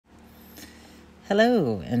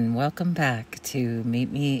Hello, and welcome back to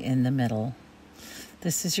Meet Me in the Middle.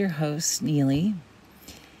 This is your host, Neely.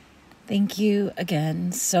 Thank you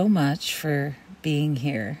again so much for being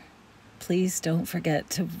here. Please don't forget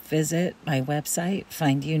to visit my website,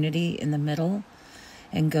 Find Unity in the Middle,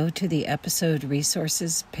 and go to the episode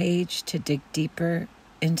resources page to dig deeper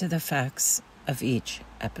into the facts of each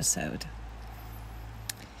episode.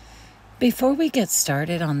 Before we get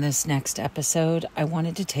started on this next episode, I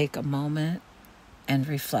wanted to take a moment and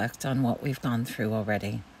reflect on what we've gone through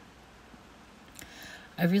already.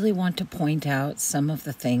 I really want to point out some of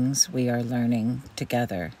the things we are learning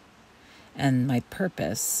together, and my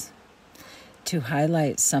purpose to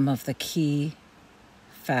highlight some of the key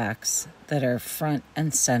facts that are front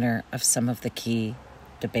and center of some of the key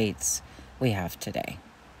debates we have today.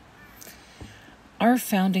 Our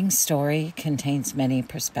founding story contains many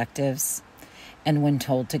perspectives, and when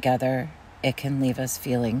told together, it can leave us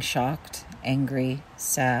feeling shocked, angry,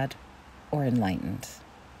 sad, or enlightened.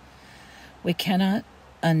 We cannot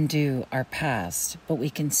undo our past, but we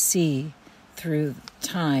can see through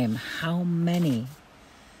time how many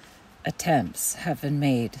attempts have been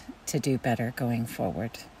made to do better going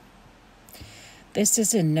forward. This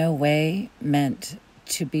is in no way meant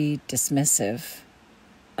to be dismissive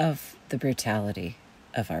of the brutality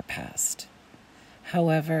of our past.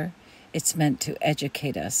 However, it's meant to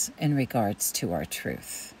educate us in regards to our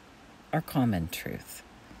truth, our common truth,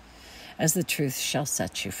 as the truth shall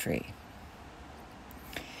set you free.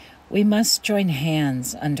 We must join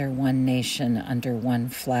hands under one nation, under one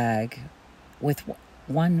flag, with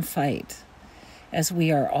one fight, as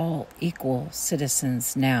we are all equal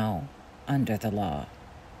citizens now under the law.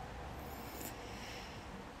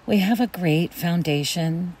 We have a great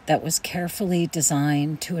foundation that was carefully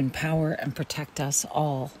designed to empower and protect us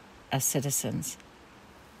all as citizens.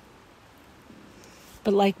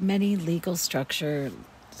 But like many legal structures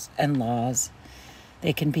and laws,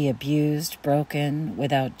 they can be abused, broken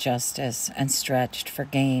without justice, and stretched for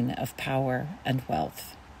gain of power and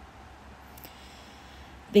wealth.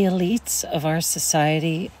 The elites of our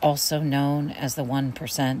society, also known as the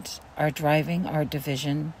 1%, are driving our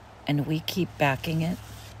division, and we keep backing it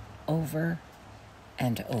over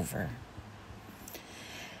and over.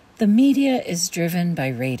 The media is driven by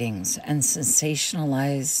ratings and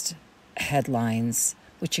sensationalized headlines,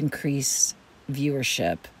 which increase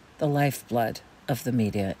viewership, the lifeblood of the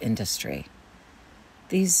media industry.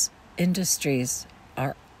 These industries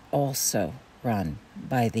are also run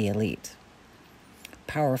by the elite.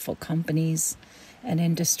 Powerful companies and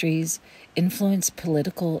industries influence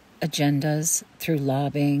political agendas through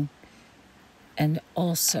lobbying and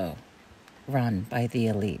also run by the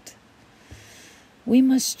elite. We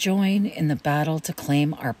must join in the battle to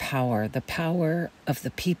claim our power, the power of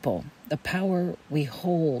the people. The power we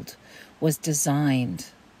hold was designed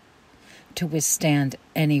to withstand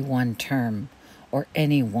any one term or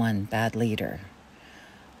any one bad leader.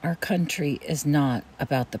 Our country is not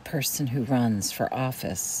about the person who runs for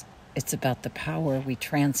office. It's about the power we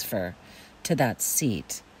transfer to that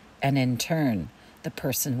seat and in turn, the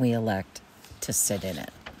person we elect to sit in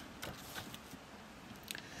it.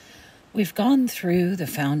 We've gone through the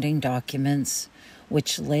founding documents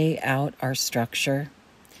which lay out our structure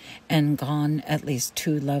and gone at least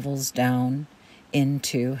 2 levels down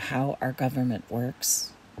into how our government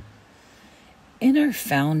works. In our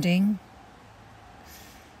founding,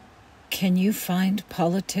 can you find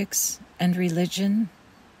politics and religion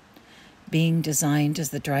being designed as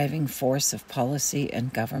the driving force of policy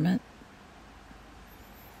and government?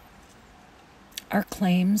 Our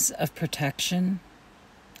claims of protection,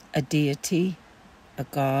 a deity, a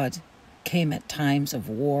god, came at times of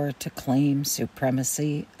war to claim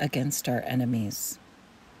supremacy against our enemies.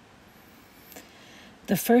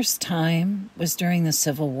 The first time was during the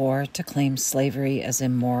Civil War to claim slavery as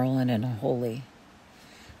immoral and unholy.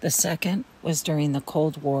 The second was during the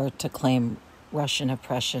Cold War to claim Russian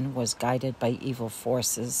oppression was guided by evil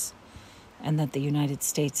forces and that the United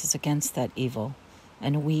States is against that evil,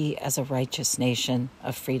 and we as a righteous nation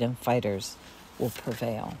of freedom fighters will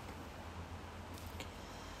prevail.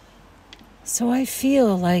 So I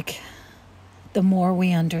feel like the more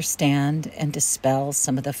we understand and dispel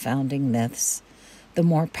some of the founding myths, the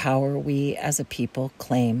more power we as a people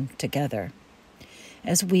claim together,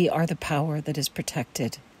 as we are the power that is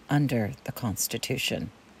protected under the Constitution.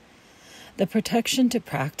 The protection to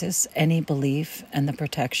practice any belief and the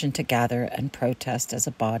protection to gather and protest as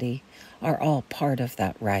a body are all part of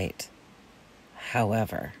that right.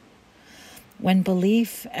 However, when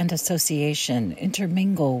belief and association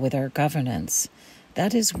intermingle with our governance,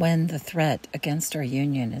 that is when the threat against our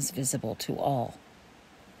union is visible to all.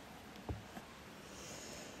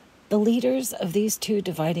 The leaders of these two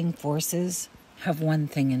dividing forces have one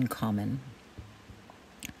thing in common.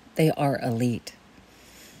 They are elite.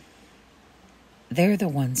 They're the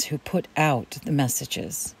ones who put out the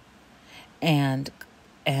messages and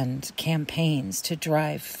campaigns to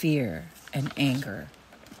drive fear and anger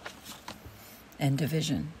and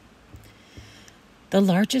division. The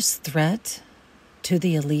largest threat to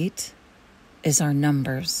the elite is our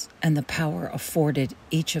numbers and the power afforded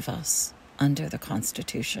each of us under the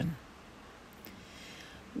Constitution.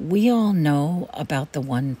 We all know about the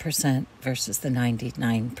 1% versus the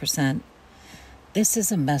 99%. This is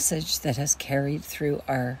a message that has carried through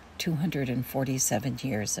our 247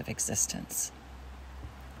 years of existence.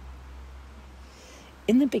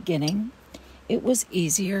 In the beginning, it was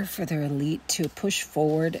easier for the elite to push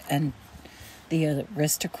forward, and the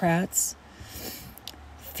aristocrats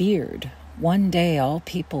feared one day all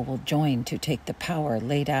people will join to take the power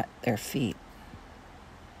laid at their feet.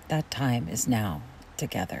 That time is now.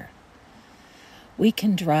 Together, we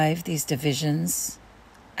can drive these divisions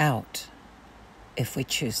out if we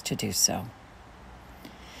choose to do so.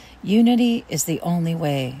 Unity is the only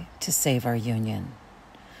way to save our union.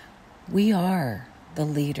 We are the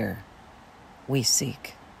leader we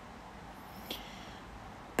seek.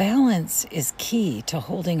 Balance is key to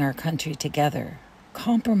holding our country together.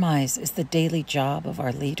 Compromise is the daily job of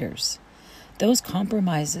our leaders. Those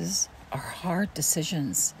compromises are hard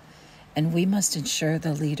decisions, and we must ensure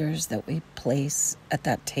the leaders that we place at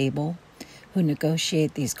that table who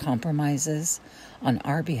negotiate these compromises on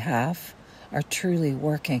our behalf are truly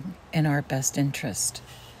working in our best interest,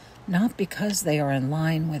 not because they are in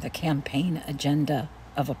line with a campaign agenda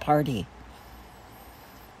of a party,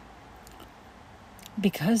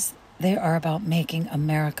 because they are about making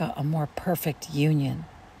America a more perfect union,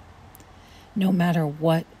 no matter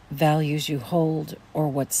what values you hold or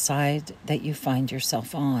what side that you find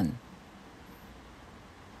yourself on.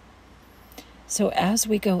 So as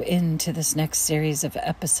we go into this next series of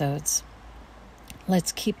episodes,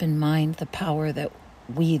 let's keep in mind the power that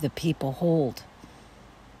we, the people, hold.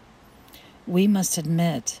 We must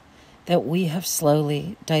admit that we have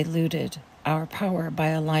slowly diluted our power by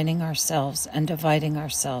aligning ourselves and dividing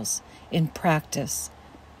ourselves in practice,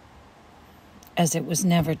 as it was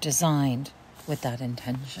never designed with that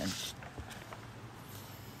intention.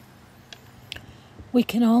 We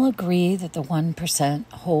can all agree that the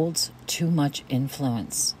 1% holds too much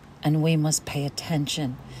influence, and we must pay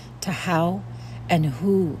attention to how and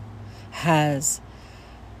who has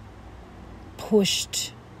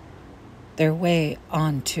pushed their way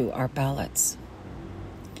onto our ballots.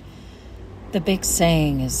 The big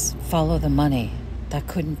saying is, follow the money. That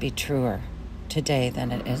couldn't be truer today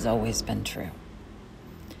than it has always been true.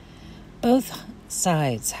 Both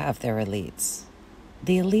sides have their elites.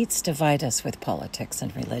 The elites divide us with politics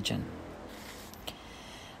and religion.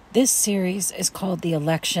 This series is called the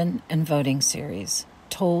Election and Voting Series,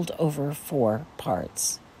 told over 4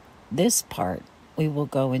 parts. This part, we will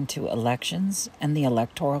go into elections and the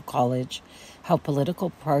Electoral College, how political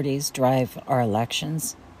parties drive our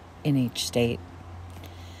elections in each state.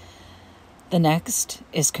 The next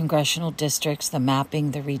is congressional districts, the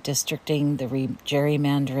mapping, the redistricting, the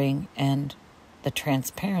gerrymandering, and the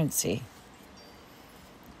transparency,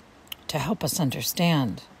 to help us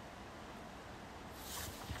understand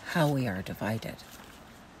how we are divided.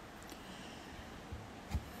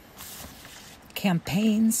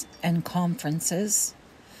 Campaigns and conferences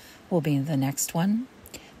will be the next one.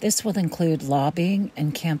 This will include lobbying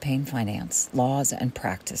and campaign finance, laws and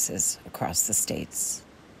practices across the states.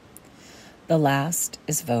 The last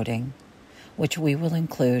is voting, which we will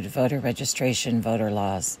include voter registration, voter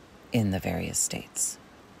laws in the various states.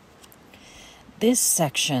 This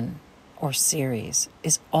section or series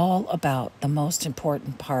is all about the most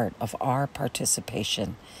important part of our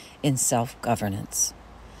participation in self-governance.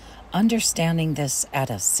 Understanding this at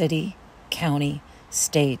a city, county,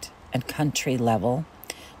 state, and country level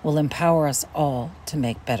will empower us all to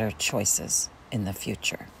make better choices in the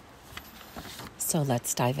future. So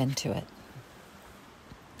let's dive into it.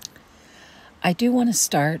 I do want to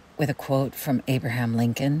start with a quote from Abraham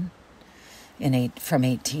Lincoln from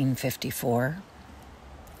 1854.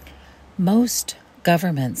 Most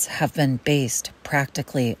governments have been based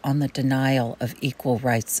practically on the denial of equal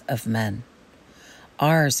rights of men.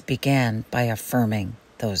 Ours began by affirming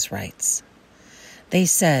those rights. They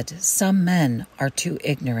said some men are too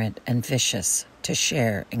ignorant and vicious to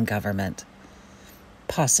share in government.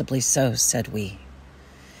 Possibly so, said we.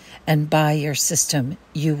 And by your system,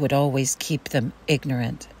 you would always keep them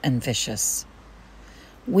ignorant and vicious.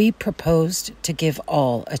 We proposed to give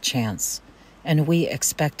all a chance, and we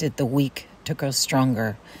expected the weak to grow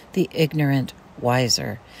stronger, the ignorant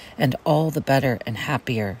wiser, and all the better and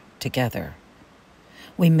happier together.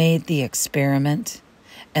 We made the experiment,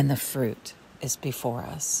 and the fruit is before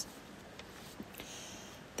us.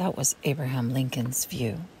 That was Abraham Lincoln's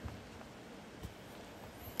view.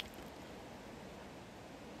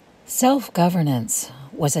 Self-governance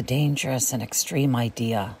was a dangerous and extreme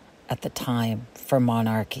idea at the time for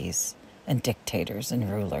monarchies and dictators and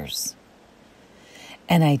rulers.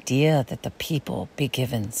 An idea that the people be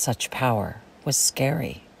given such power was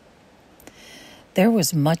scary. There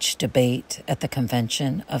was much debate at the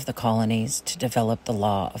convention of the colonies to develop the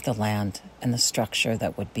law of the land and the structure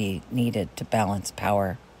that would be needed to balance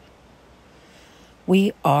power.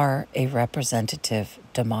 We are a representative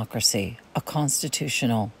democracy, a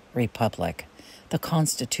constitutional republic. The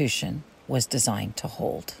Constitution was designed to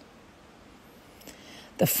hold.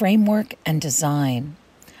 The framework and design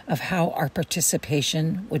of how our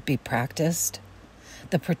participation would be practiced,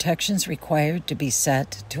 the protections required to be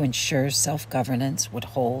set to ensure self-governance would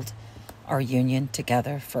hold our union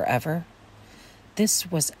together forever,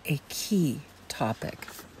 this was a key topic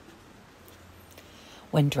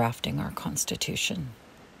when drafting our Constitution.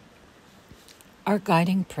 Our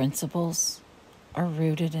guiding principles are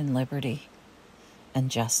rooted in liberty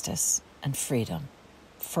and justice and freedom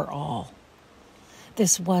for all.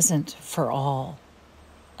 This wasn't for all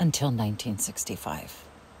until 1965.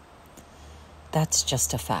 That's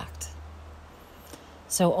just a fact.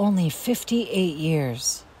 So only 58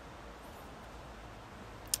 years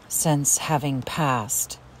since having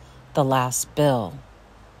passed the last bill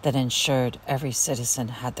that ensured every citizen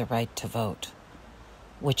had the right to vote,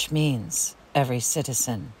 which means every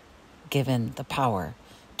citizen given the power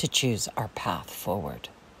to choose our path forward.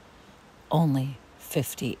 Only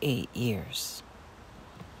 58 years.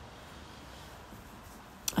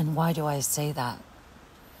 And why do I say that?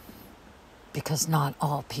 Because not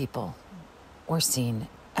all people were seen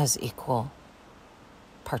as equal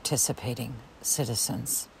participating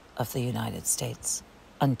citizens of the United States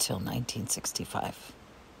until 1965.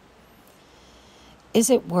 Is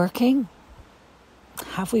it working?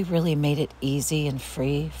 Have we really made it easy and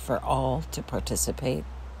free for all to participate?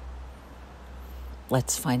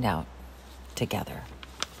 Let's find out together.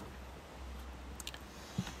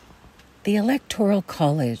 The Electoral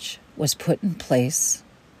College was put in place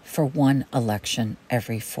for one election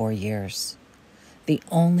every 4 years. The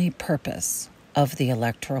only purpose of the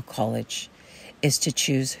Electoral College is to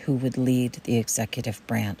choose who would lead the executive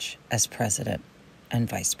branch as president and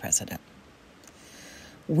vice president.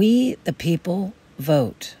 We, the people,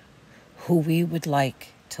 vote who we would like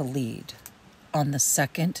to lead on the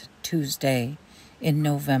second Tuesday in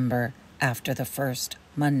November after the first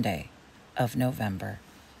Monday of November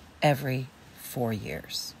every 4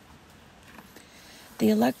 years. The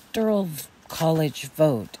Electoral College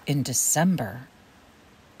vote in December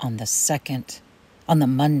on the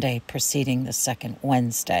Monday preceding the second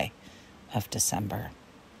Wednesday of December.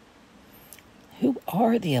 Who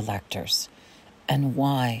are the electors and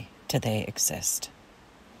why do they exist?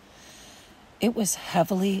 It was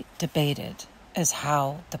heavily debated as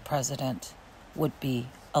how the president would be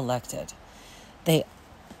elected. The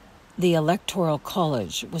Electoral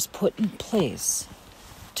College was put in place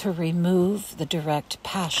to remove the direct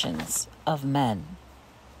passions of men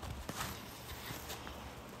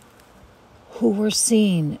who were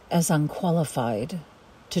seen as unqualified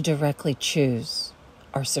to directly choose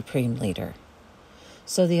our supreme leader.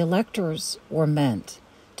 So the electors were meant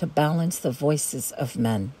to balance the voices of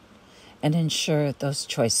men and ensure those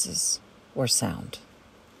choices were sound.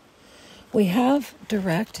 We have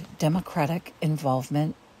direct democratic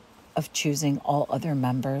involvement of choosing all other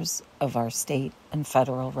members of our state and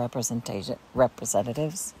federal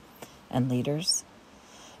representatives and leaders.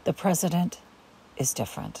 The president is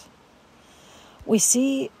different. We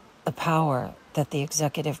see the power that the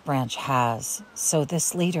executive branch has, so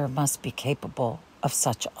this leader must be capable of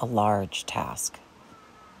such a large task.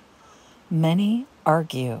 Many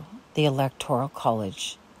argue the Electoral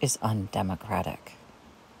College is undemocratic.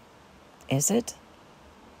 Is it?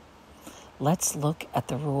 Let's look at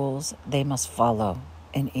the rules they must follow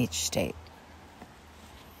in each state.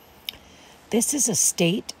 This is a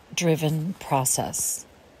state-driven process.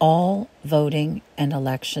 All voting and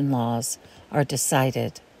election laws are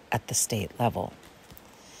decided at the state level.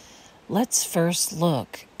 Let's first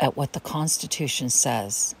look at what the Constitution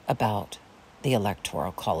says about the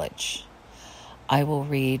Electoral College. I will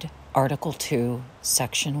read Article 2,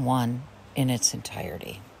 Section 1 in its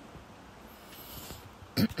entirety.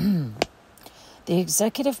 The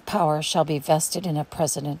executive power shall be vested in a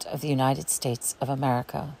President of the United States of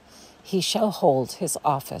America, He shall hold his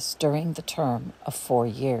office during the term of 4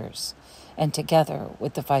 years, and together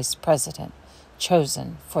with the vice president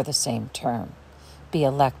chosen for the same term, be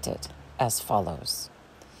elected as follows.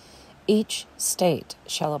 Each state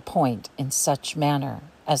shall appoint in such manner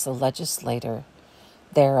as the legislator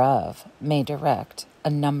thereof may direct a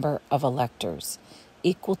number of electors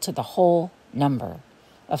equal to the whole number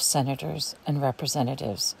of senators and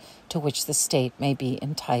representatives to which the state may be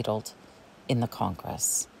entitled in the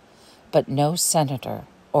Congress. But no senator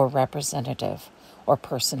or representative or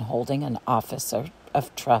person holding an office of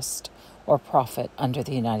trust or profit under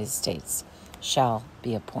the United States shall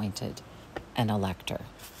be appointed an elector.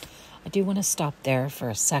 I do want to stop there for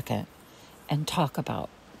a second and talk about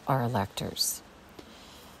our electors.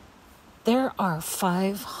 There are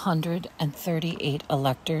 538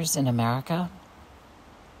 electors in America.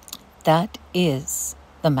 That is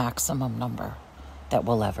the maximum number that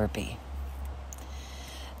will ever be.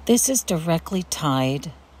 This is directly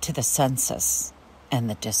tied to the census and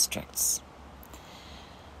the districts.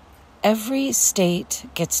 Every state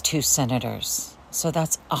gets 2 senators, so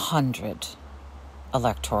that's 100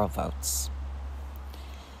 electoral votes.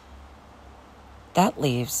 That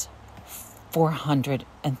leaves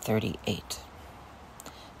 438.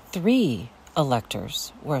 3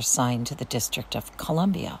 electors were assigned to the District of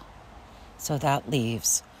Columbia, so that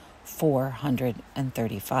leaves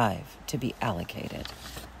 435 to be allocated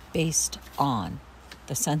based on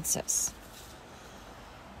the census.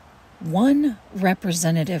 1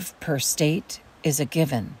 representative per state is a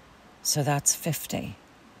given, so that's 50,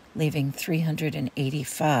 leaving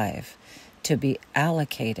 385 to be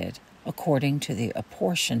allocated according to the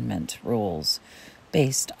apportionment rules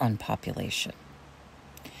based on population.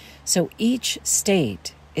 So each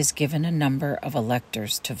state is given a number of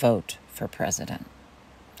electors to vote for president.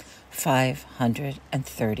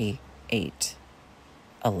 538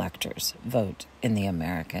 electors vote in the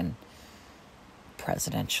American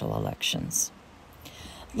presidential elections.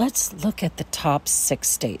 Let's look at the top 6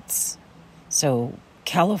 states. So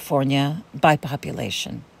California, by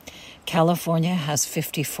population, California has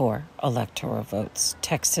 54 electoral votes.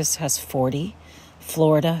 Texas has 40.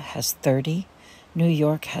 Florida has 30. New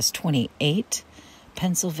York has 28.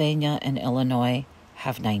 Pennsylvania and Illinois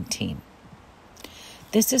have 19.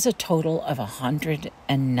 This is a total of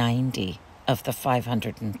 190 of the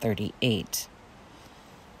 538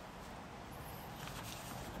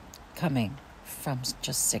 coming from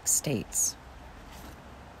just 6 states.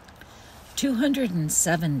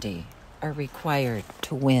 270 are required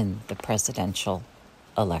to win the presidential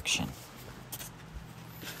election.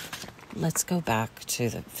 Let's go back to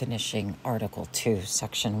the finishing Article 2,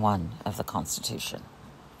 Section 1 of the Constitution.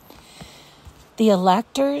 The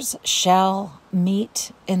electors shall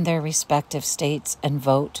meet in their respective states and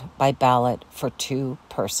vote by ballot for 2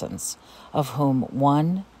 persons, of whom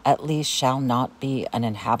one at least shall not be an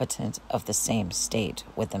inhabitant of the same state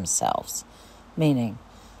with themselves, meaning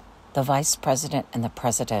the vice president and the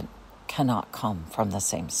president cannot come from the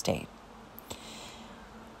same state.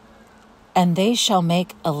 And they shall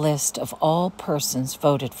make a list of all persons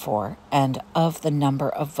voted for and of the number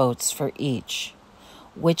of votes for each,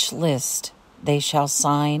 which list they shall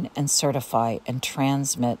sign and certify and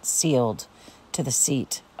transmit sealed to the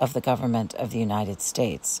seat of the government of the United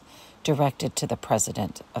States, directed to the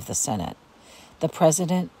President of the Senate. The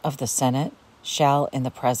President of the Senate shall, in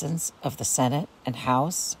the presence of the Senate and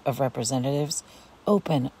House of Representatives,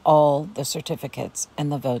 open all the certificates,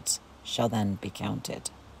 and the votes shall then be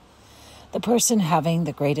counted. The person having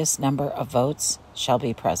the greatest number of votes shall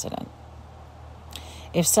be president.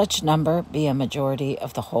 If such number be a majority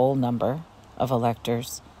of the whole number of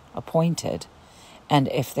electors appointed, and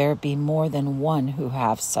if there be more than one who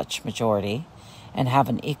have such majority, and have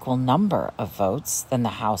an equal number of votes, then the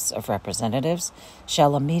House of Representatives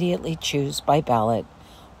shall immediately choose by ballot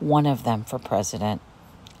one of them for president,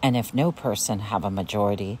 and if no person have a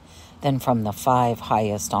majority, then from the 5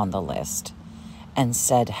 highest on the list, and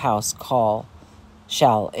said House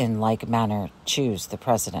shall in like manner choose the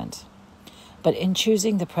president. But in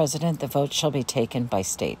choosing the president, the vote shall be taken by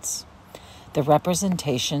states, the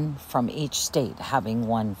representation from each state having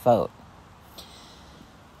 1 vote.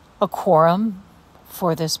 A quorum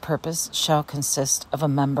for this purpose shall consist of a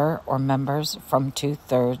member or members from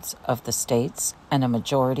 2/3 of the states, and a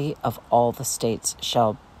majority of all the states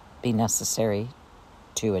shall be necessary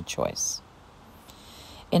to a choice.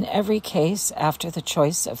 In every case, after the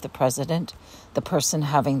choice of the president, the person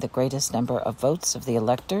having the greatest number of votes of the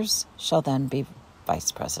electors shall then be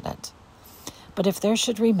vice president. But if there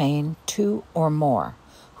should remain 2 or more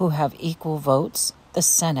who have equal votes, the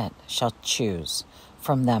Senate shall choose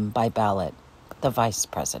from them by ballot the vice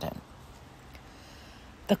president.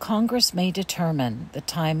 The Congress may determine the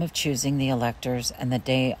time of choosing the electors and the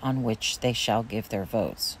day on which they shall give their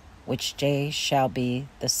votes, which day shall be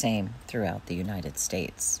the same throughout the United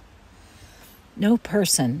States. No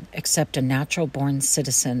person except a natural-born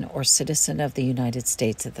citizen or citizen of the United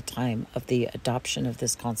States at the time of the adoption of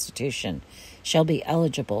this Constitution shall be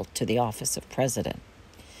eligible to the office of President.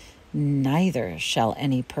 Neither shall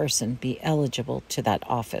any person be eligible to that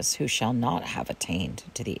office who shall not have attained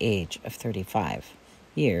to the age of 35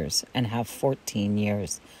 years and have 14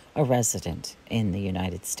 years a resident in the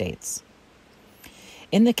United States.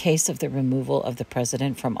 In the case of the removal of the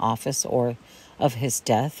President from office or of his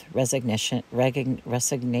death, resignation,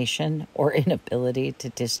 or inability to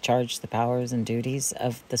discharge the powers and duties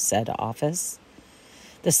of the said office,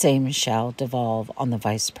 the same shall devolve on the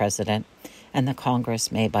Vice President, and the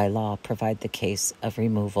Congress may by law provide the case of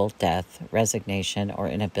removal, death, resignation, or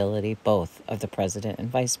inability both of the President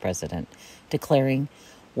and Vice President, declaring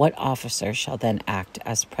what officer shall then act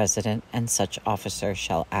as President, and such officer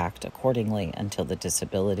shall act accordingly until the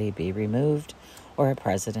disability be removed or a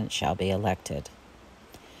President shall be elected.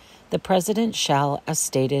 The President shall, as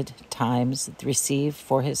stated times, receive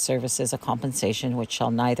for his services a compensation which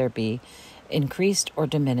shall neither be increased or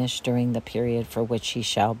diminished during the period for which he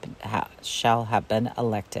shall have been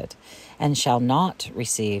elected, and shall not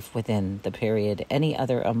receive within the period any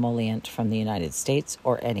other emolument from the United States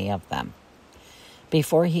or any of them.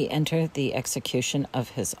 Before he enter the execution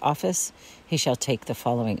of his office, he shall take the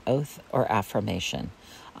following oath or affirmation.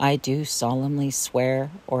 I do solemnly swear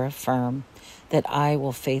or affirm that I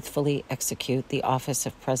will faithfully execute the office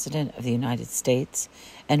of President of the United States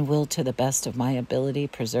and will, to the best of my ability,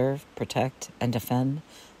 preserve, protect, and defend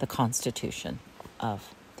the Constitution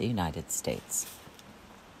of the United States.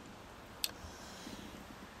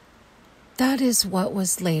 That is what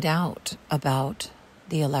was laid out about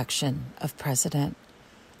the election of President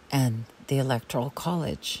and the Electoral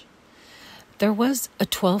College. There was a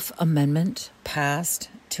 12th Amendment passed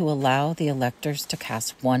to allow the electors to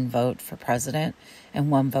cast one vote for president and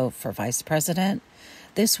one vote for vice president.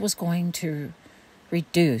 This was going to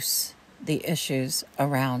reduce the issues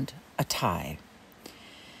around a tie.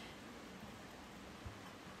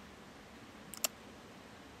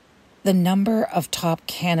 The number of top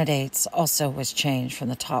candidates also was changed from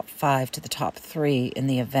the top 5 to the top 3 in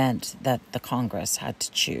the event that the Congress had to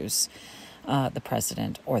choose the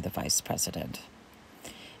president or the vice president.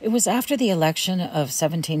 It was after the election of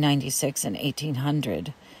 1796 and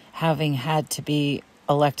 1800, having had to be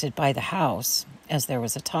elected by the House, as there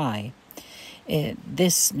was a tie,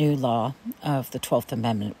 this new law of the 12th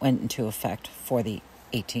Amendment went into effect for the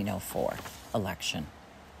 1804 election.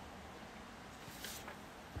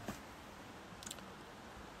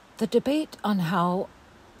 The debate on how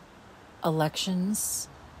electors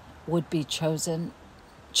would be chosen,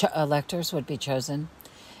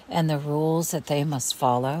 and the rules that they must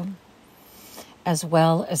follow, as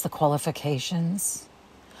well as the qualifications,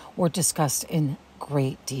 were discussed in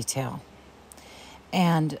great detail.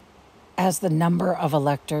 And as the number of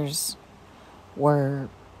electors were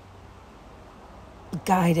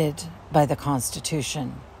guided by the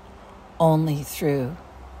Constitution only through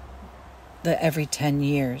the every 10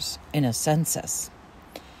 years in a census.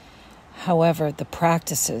 However, the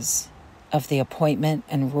practices of the appointment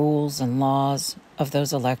and rules and laws of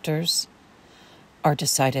those electors are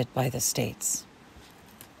decided by the states.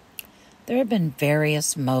 There have been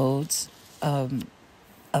various modes of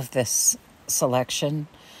this selection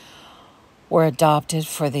were adopted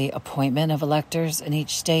for the appointment of electors in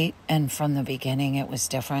each state, and from the beginning it was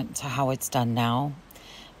different to how it's done now.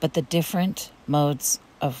 But the different modes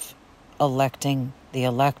of electing the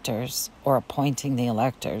electors or appointing the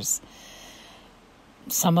electors,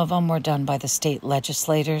 some of them were done by the state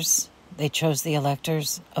legislators. They chose the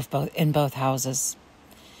electors in both houses.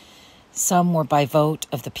 Some were by vote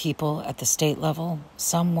of the people at the state level.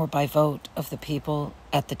 Some were by vote of the people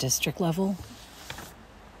at the district level.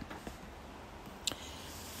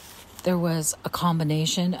 There was a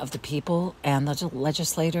combination of the people and the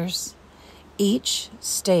legislators. Each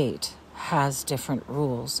state has different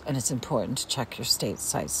rules, and it's important to check your state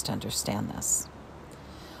sites to understand this.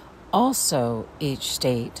 Also, each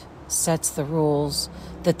state sets the rules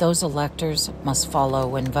that those electors must follow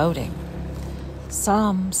when voting.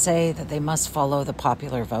 Some say that they must follow the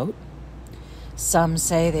popular vote. Some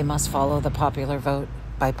say they must follow the popular vote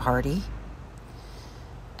by party.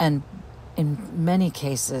 And in many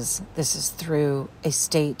cases, this is through a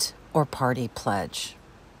state or party pledge.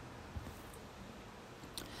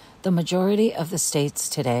 The majority of the states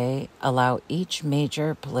today allow each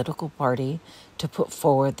major political party to put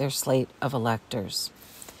forward their slate of electors,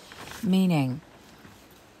 meaning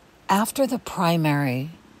After the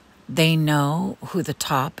primary, they know who the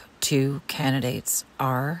top two candidates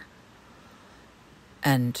are.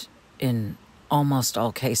 And in almost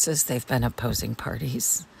all cases, they've been opposing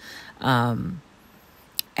parties.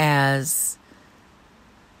 As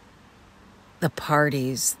the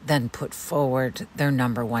parties then put forward their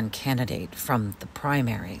number one candidate from the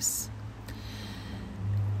primaries.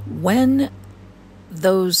 When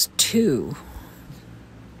those two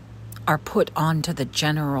are put onto the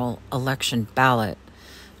general election ballot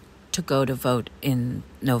to go to vote in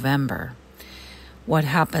November, what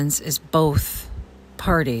happens is both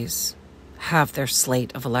parties have their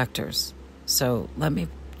slate of electors. So let me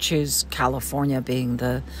choose California being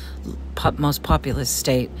the most populous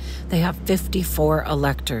state. They have 54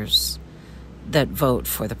 electors that vote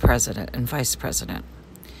for the president and vice president.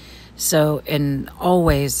 So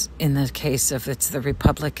always in the case of it's the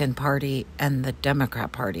Republican Party and the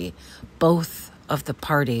Democrat Party, both of the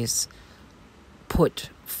parties put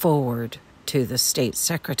forward to the state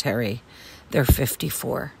secretary their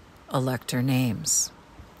 54 elector names.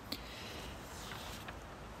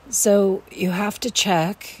 So you have to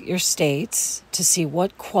check your states to see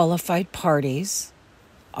what qualified parties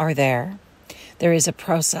are there. There is a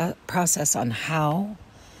process on how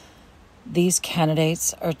these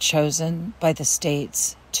candidates are chosen by the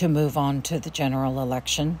states to move on to the general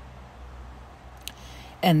election.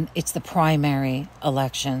 And it's the primary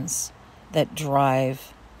elections that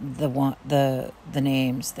drive the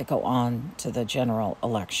names that go on to the general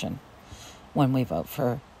election when we vote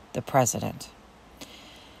for the president.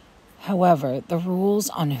 However, the rules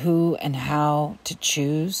on who and how to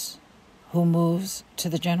choose who moves to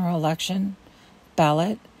the general election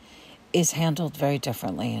ballot is handled very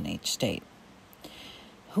differently in each state.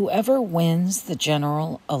 Whoever wins the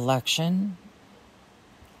general election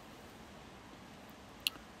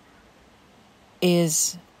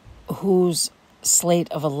is whose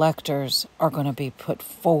slate of electors are going to be put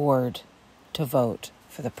forward to vote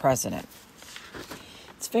for the president.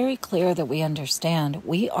 It's very clear that we understand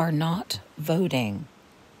we are not voting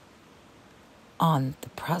on the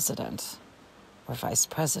president or vice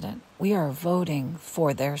president. We are voting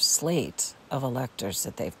for their slate of electors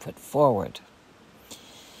that they've put forward.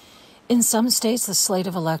 In some states, the slate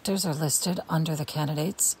of electors are listed under the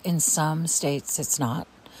candidates. In some states, it's not.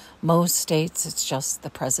 Most states, it's just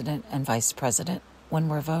the president and vice president when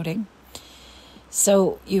we're voting.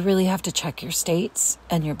 So you really have to check your states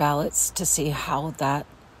and your ballots to see how that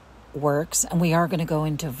works. And we are going to go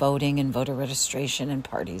into voting and voter registration and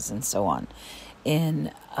parties and so on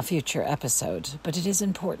in a future episode. But it is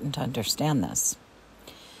important to understand this.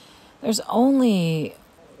 There's only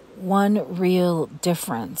one real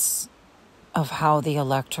difference of how the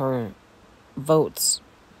elector votes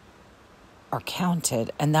are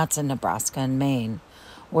counted, and that's in Nebraska and Maine,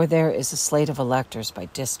 where there is a slate of electors by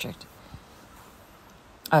district,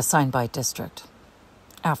 assigned by district,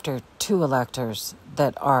 after two electors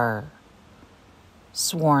that are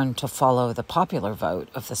sworn to follow the popular vote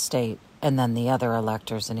of the state, and then the other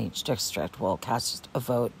electors in each district will cast a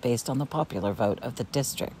vote based on the popular vote of the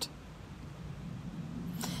district.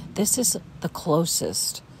 This is the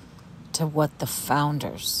closest to what the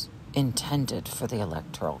founders intended for the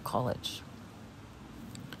Electoral College.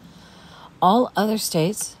 All other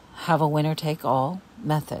states have a winner-take-all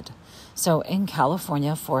method. So in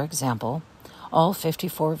California, for example, all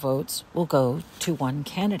 54 votes will go to one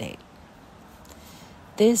candidate.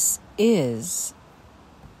 This is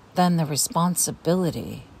then the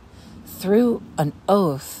responsibility through an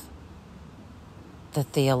oath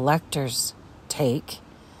that the electors take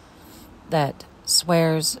that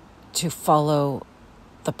swears to follow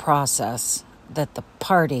the process that the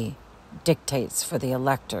party dictates for the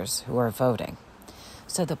electors who are voting.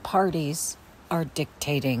 So the parties are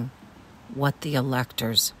dictating what the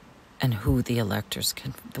electors and who the electors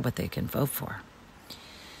what they can vote for.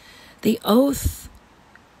 The oath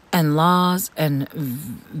and laws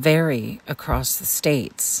vary across the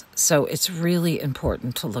states, so it's really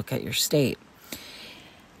important to look at your state.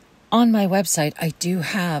 On my website, I do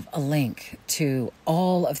have a link to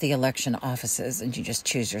all of the election offices, and you just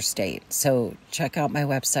choose your state. So check out my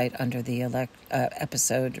website under the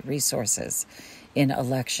episode resources in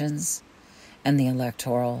elections and the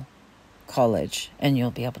Electoral College, and you'll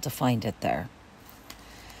be able to find it there.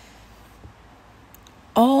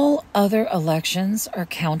 All other elections are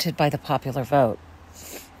counted by the popular vote.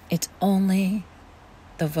 It's only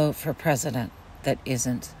the vote for president that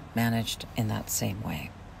isn't managed in that same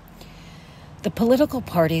way. The political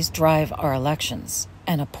parties drive our elections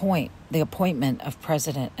and appoint the appointment of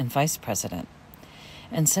president and vice president.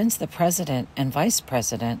 And since the president and vice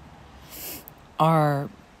president are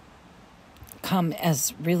come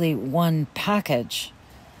as really one package,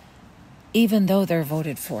 even though they're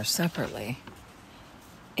voted for separately.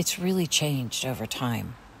 It's really changed over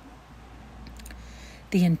time.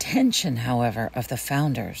 The intention, however, of the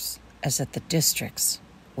founders is that the districts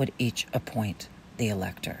would each appoint the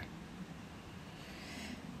elector.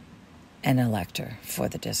 An elector for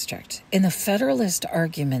the district. In the Federalist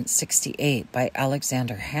Argument 68 by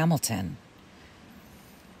Alexander Hamilton,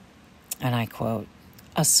 and I quote,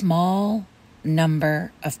 "A small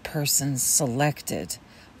number of persons selected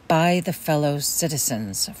by the fellow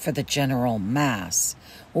citizens for the general mass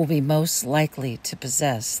will be most likely to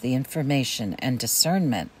possess the information and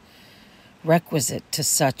discernment requisite to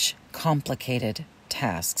such complicated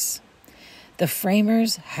tasks. The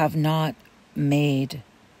framers have not made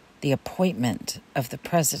the appointment of the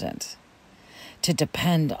president to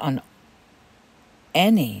depend on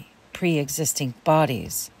any pre-existing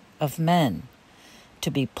bodies of men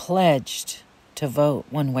to be pledged to vote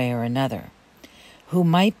one way or another, who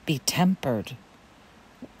might be tampered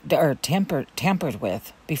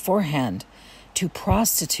with beforehand to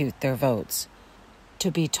prostitute their votes to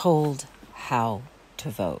be told how to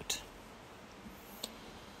vote."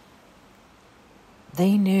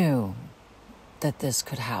 They knew that this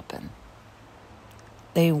could happen.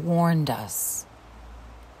 They warned us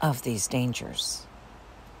of these dangers.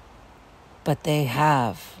 But they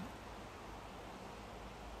have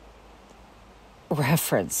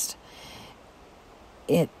referenced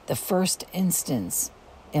it, the first instance,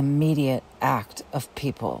 immediate act of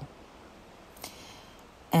people.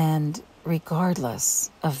 And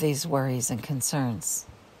regardless of these worries and concerns,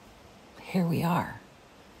 here we are,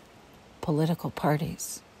 political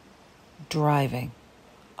parties driving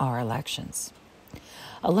our elections.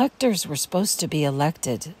 Electors were supposed to be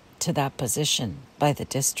elected to that position by the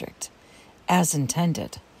district, as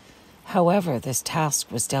intended. However, this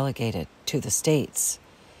task was delegated to the states,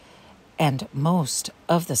 and most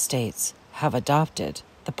of the states have adopted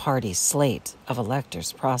the party slate of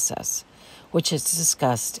electors process, which is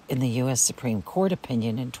discussed in the U.S. Supreme Court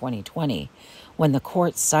opinion in 2020, when the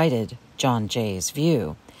court cited John Jay's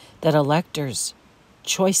view that electors'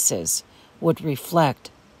 choices would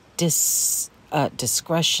reflect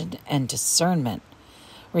discretion and discernment,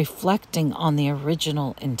 reflecting on the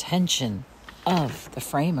original intention of the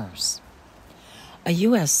framers. A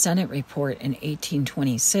U.S. Senate report in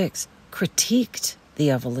 1826 critiqued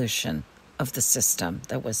the evolution of the system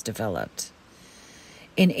that was developed.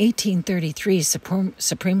 In 1833,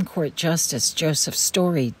 Supreme Court Justice Joseph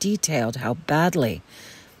Story detailed how badly,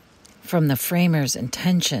 from the framers'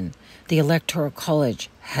 intention, the Electoral College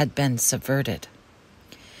had been subverted.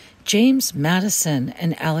 James Madison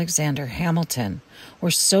and Alexander Hamilton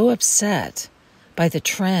were so upset by the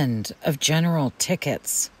trend of general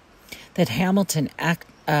tickets that Hamilton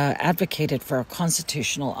advocated for a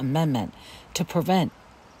constitutional amendment to prevent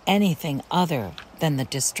anything other than the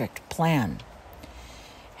district plan.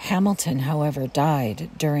 Hamilton, however, died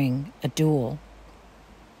during a duel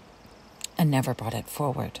and never brought it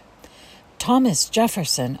forward. Thomas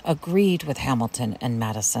Jefferson agreed with Hamilton and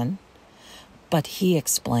Madison, but he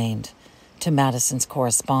explained to Madison's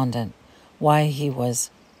correspondent why he was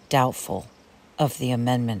doubtful of the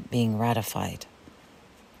amendment being ratified.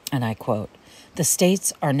 And I quote, "The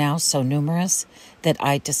states are now so numerous that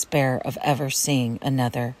I despair of ever seeing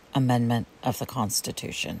another amendment of the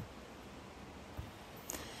Constitution."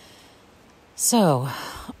 So,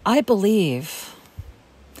 I believe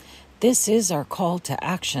this is our call to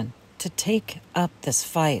action, to take up this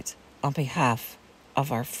fight on behalf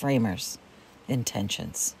of our framers'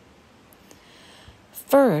 intentions.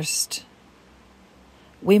 First,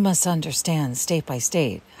 we must understand state by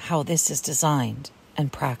state how this is designed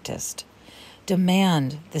and practiced.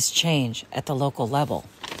 Demand this change at the local level.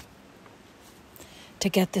 To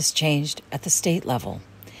get this changed at the state level,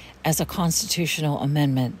 as a constitutional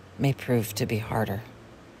amendment may prove to be harder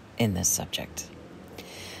in this subject.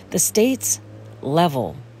 The state's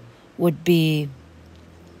level would be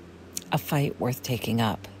a fight worth taking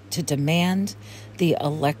up to demand the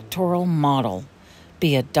electoral model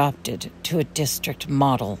be adopted to a district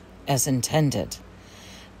model as intended.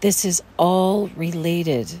 This is all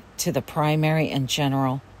related to the primary and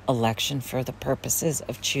general election for the purposes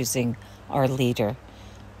of choosing our leader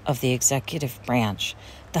of the executive branch,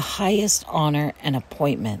 the highest honor and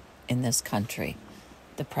appointment in this country,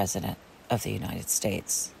 the President of the United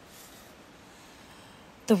States.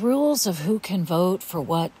 The rules of who can vote for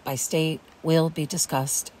what by state will be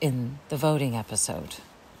discussed in the voting episode.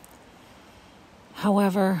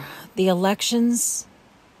 However, the elections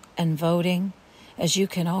and voting, as you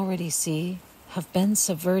can already see, have been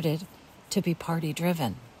subverted to be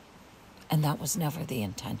party-driven, and that was never the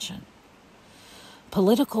intention.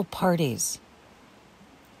 Political parties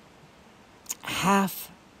have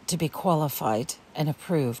to be qualified and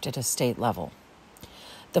approved at a state level.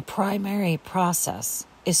 The primary process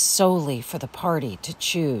is solely for the party to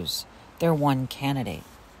choose their one candidate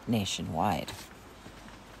nationwide.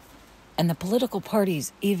 And the political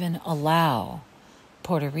parties even allow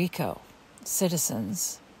Puerto Rico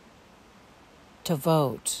citizens to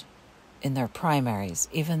vote in their primaries,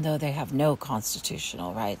 even though they have no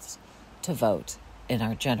constitutional rights to vote in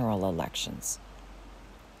our general elections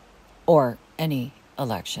or any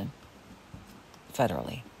election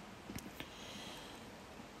federally.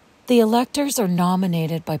 The electors are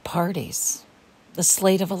nominated by parties. The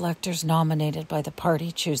slate of electors nominated by the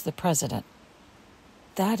party choose the president.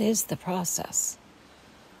 That is the process.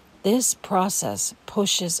 This process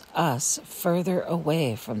pushes us further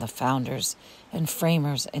away from the founders' and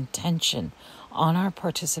framers' intention on our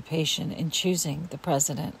participation in choosing the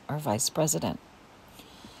president or vice president.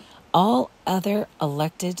 All other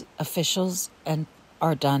elected officials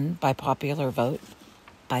are done by popular vote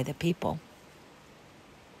by the people.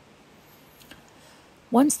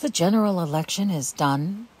 Once the general election is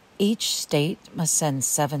done, each state must send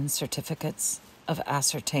 7 certificates of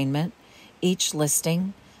ascertainment, each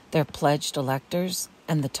listing their pledged electors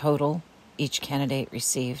and the total each candidate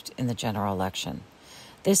received in the general election.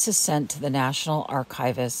 This is sent to the National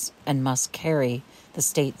Archivist and must carry the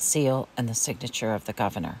state seal and the signature of the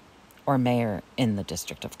governor or mayor in the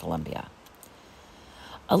District of Columbia.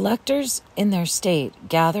 Electors in their state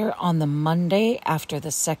gather on the Monday after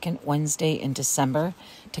the second Wednesday in December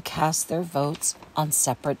to cast their votes on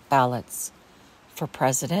separate ballots for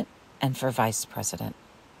president and for vice president.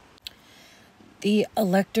 The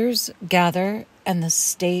electors gather and the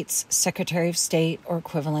state's Secretary of State or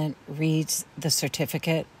equivalent reads the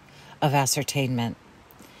certificate of ascertainment.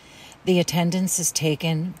 The attendance is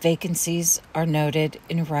taken, vacancies are noted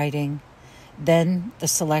in writing, then the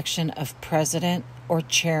selection of president or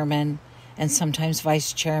chairman and sometimes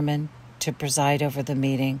vice chairman to preside over the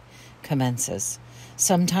meeting commences.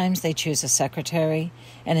 Sometimes they choose a secretary,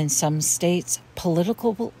 and in some states,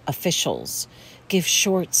 political officials give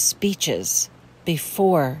short speeches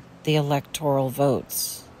before the electoral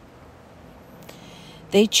votes.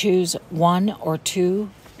 They choose 1 or 2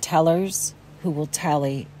 tellers who will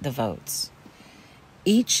tally the votes.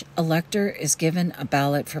 Each elector is given a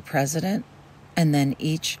ballot for president, and then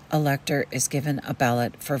each elector is given a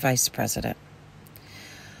ballot for vice president.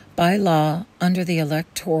 By law, under the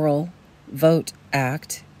Electoral Vote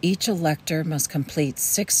Act, each elector must complete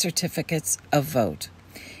 6 certificates of vote.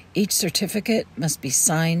 Each certificate must be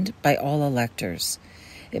signed by all electors.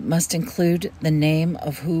 It must include the name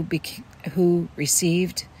of who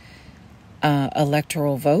received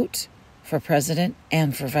electoral vote for president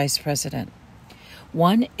and for vice president.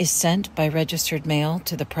 1 is sent by registered mail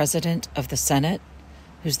to the president of the Senate,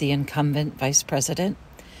 who's the incumbent vice president,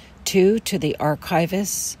 2 to the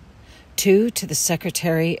archivist, 2 to the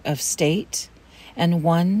Secretary of State, and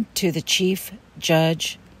 1 to the chief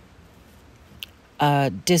judge,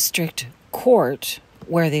 district court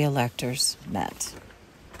where the electors met.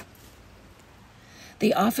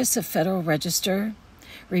 The Office of Federal Register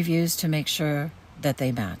reviews to make sure that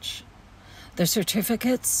they match. The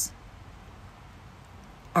certificates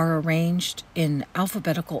are arranged in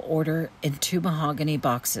alphabetical order in 2 mahogany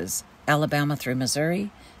boxes, Alabama through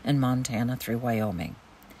Missouri and Montana through Wyoming.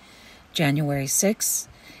 January 6,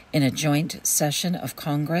 in a joint session of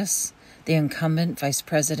Congress, the incumbent vice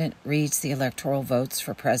president reads the electoral votes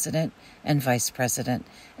for president and vice president,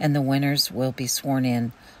 and the winners will be sworn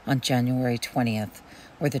in on January 20th,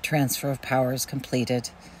 where the transfer of power is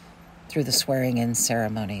completed through the swearing-in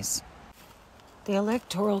ceremonies. The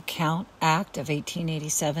Electoral Count Act of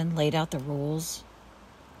 1887 laid out the rules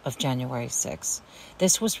of January 6.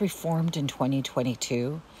 This was reformed in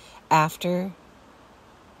 2022 after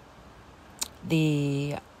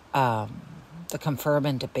the confirm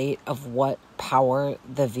and debate of what power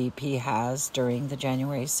the VP has during the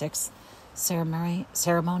January 6th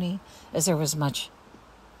ceremony, as there was much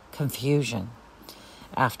confusion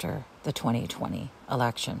after the 2020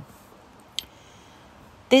 election.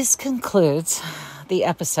 This concludes the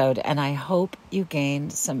episode, and I hope you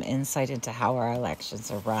gained some insight into how our elections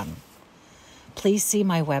are run. Please see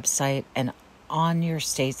my website and on your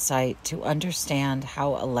state site to understand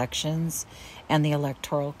how elections and the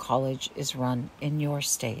Electoral College is run in your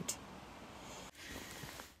state.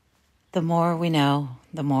 The more we know,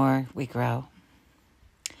 the more we grow.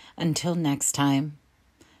 Until next time,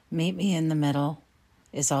 Meet Me in the Middle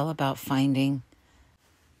is all about finding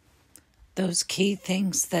those key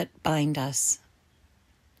things that bind us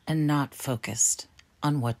and not focused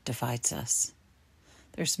on what divides us.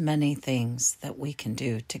 There's many things that we can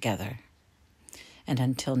do together. And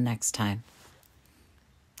until next time,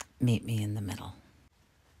 meet me in the middle.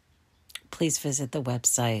 Please visit the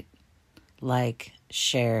website, like,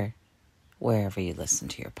 share, wherever you listen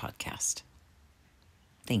to your podcast.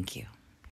 Thank you.